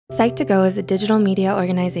Psych2Go is a digital media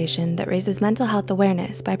organization that raises mental health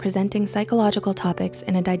awareness by presenting psychological topics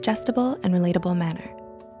in a digestible and relatable manner.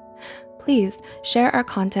 Please share our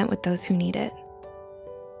content with those who need it.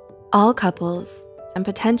 All couples and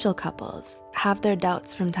potential couples have their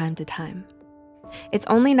doubts from time to time. It's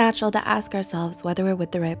only natural to ask ourselves whether we're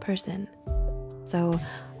with the right person. So,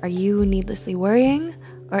 are you needlessly worrying,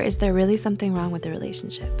 or is there really something wrong with the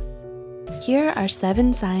relationship? Here are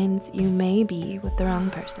 7 signs you may be with the wrong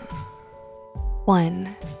person.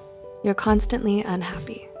 1. You're constantly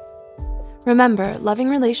unhappy. Remember, loving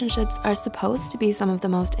relationships are supposed to be some of the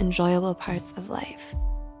most enjoyable parts of life.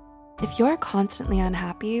 If you're constantly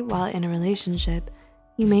unhappy while in a relationship,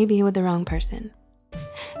 you may be with the wrong person.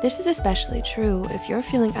 This is especially true if you're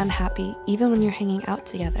feeling unhappy even when you're hanging out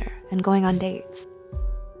together and going on dates.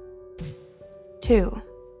 2.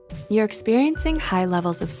 You're experiencing high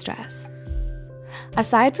levels of stress.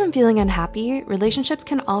 Aside from feeling unhappy, relationships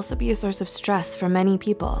can also be a source of stress for many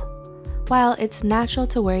people. While it's natural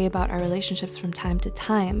to worry about our relationships from time to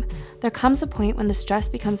time, there comes a point when the stress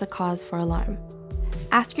becomes a cause for alarm.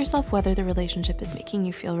 Ask yourself whether the relationship is making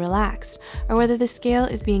you feel relaxed or whether the scale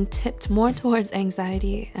is being tipped more towards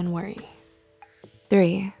anxiety and worry.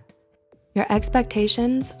 3. Your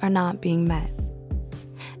expectations are not being met.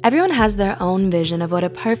 Everyone has their own vision of what a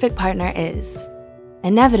perfect partner is.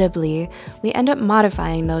 Inevitably, we end up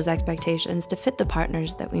modifying those expectations to fit the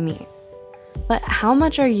partners that we meet. But how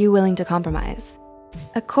much are you willing to compromise?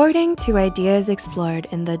 According to ideas explored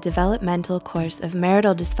in the developmental course of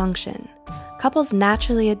marital dysfunction, couples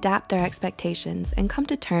naturally adapt their expectations and come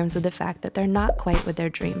to terms with the fact that they're not quite with their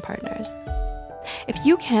dream partners. If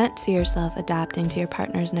you can't see yourself adapting to your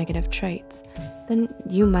partner's negative traits, then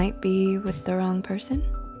you might be with the wrong person.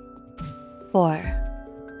 4.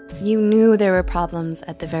 You knew there were problems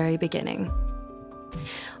at the very beginning.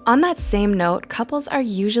 On that same note, couples are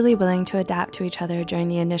usually willing to adapt to each other during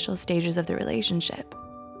the initial stages of the relationship.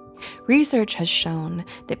 Research has shown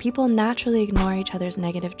that people naturally ignore each other's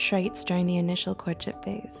negative traits during the initial courtship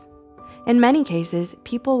phase. In many cases,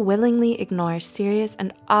 people willingly ignore serious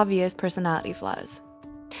and obvious personality flaws.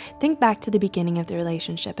 Think back to the beginning of the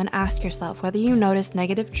relationship and ask yourself whether you noticed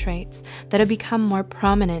negative traits that have become more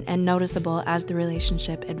prominent and noticeable as the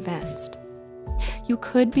relationship advanced. You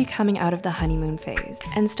could be coming out of the honeymoon phase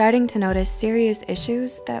and starting to notice serious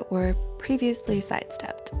issues that were previously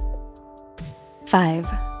sidestepped. 5.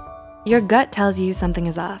 Your gut tells you something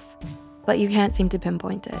is off, but you can't seem to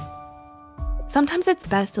pinpoint it. Sometimes it's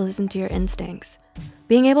best to listen to your instincts.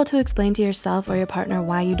 Being able to explain to yourself or your partner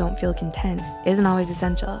why you don't feel content isn't always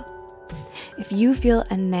essential. If you feel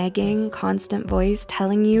a nagging, constant voice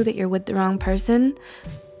telling you that you're with the wrong person,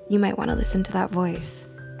 you might want to listen to that voice.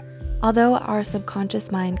 Although our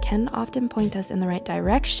subconscious mind can often point us in the right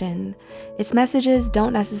direction, its messages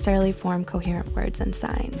don't necessarily form coherent words and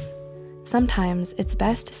signs. Sometimes it's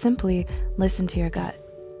best to simply listen to your gut.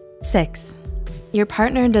 6. Your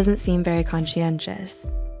partner doesn't seem very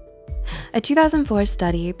conscientious. A 2004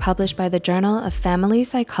 study published by the Journal of Family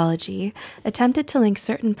Psychology attempted to link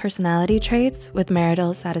certain personality traits with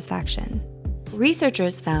marital satisfaction.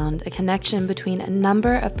 Researchers found a connection between a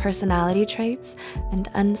number of personality traits and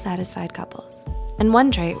unsatisfied couples, and one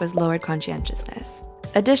trait was lowered conscientiousness.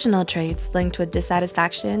 Additional traits linked with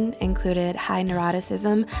dissatisfaction included high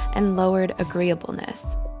neuroticism and lowered agreeableness.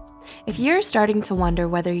 If you're starting to wonder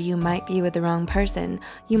whether you might be with the wrong person,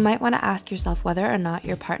 you might want to ask yourself whether or not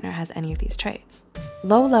your partner has any of these traits.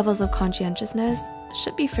 Low levels of conscientiousness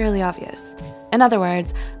should be fairly obvious. In other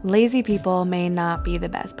words, lazy people may not be the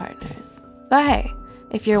best partners. But hey,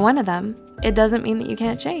 if you're one of them, it doesn't mean that you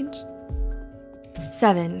can't change.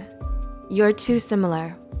 7. You're too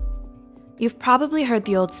similar. You've probably heard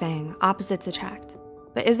the old saying, opposites attract.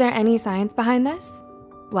 But is there any science behind this?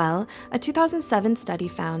 Well, a 2007 study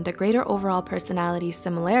found that greater overall personality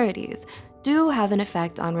similarities do have an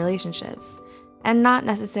effect on relationships, and not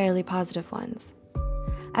necessarily positive ones.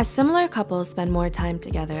 As similar couples spend more time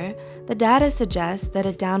together, the data suggests that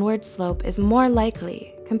a downward slope is more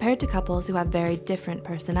likely compared to couples who have very different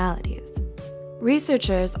personalities.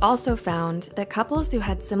 Researchers also found that couples who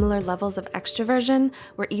had similar levels of extroversion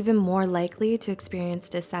were even more likely to experience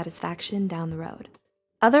dissatisfaction down the road.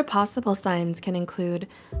 Other possible signs can include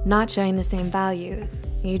not sharing the same values.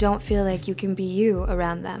 You don't feel like you can be you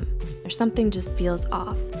around them, or something just feels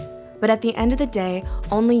off. But at the end of the day,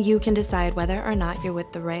 only you can decide whether or not you're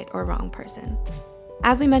with the right or wrong person.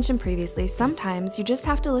 As we mentioned previously, sometimes you just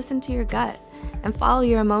have to listen to your gut and follow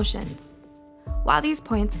your emotions. While these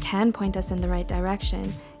points can point us in the right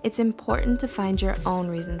direction, it's important to find your own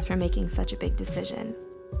reasons for making such a big decision.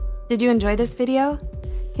 Did you enjoy this video?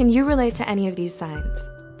 Can you relate to any of these signs?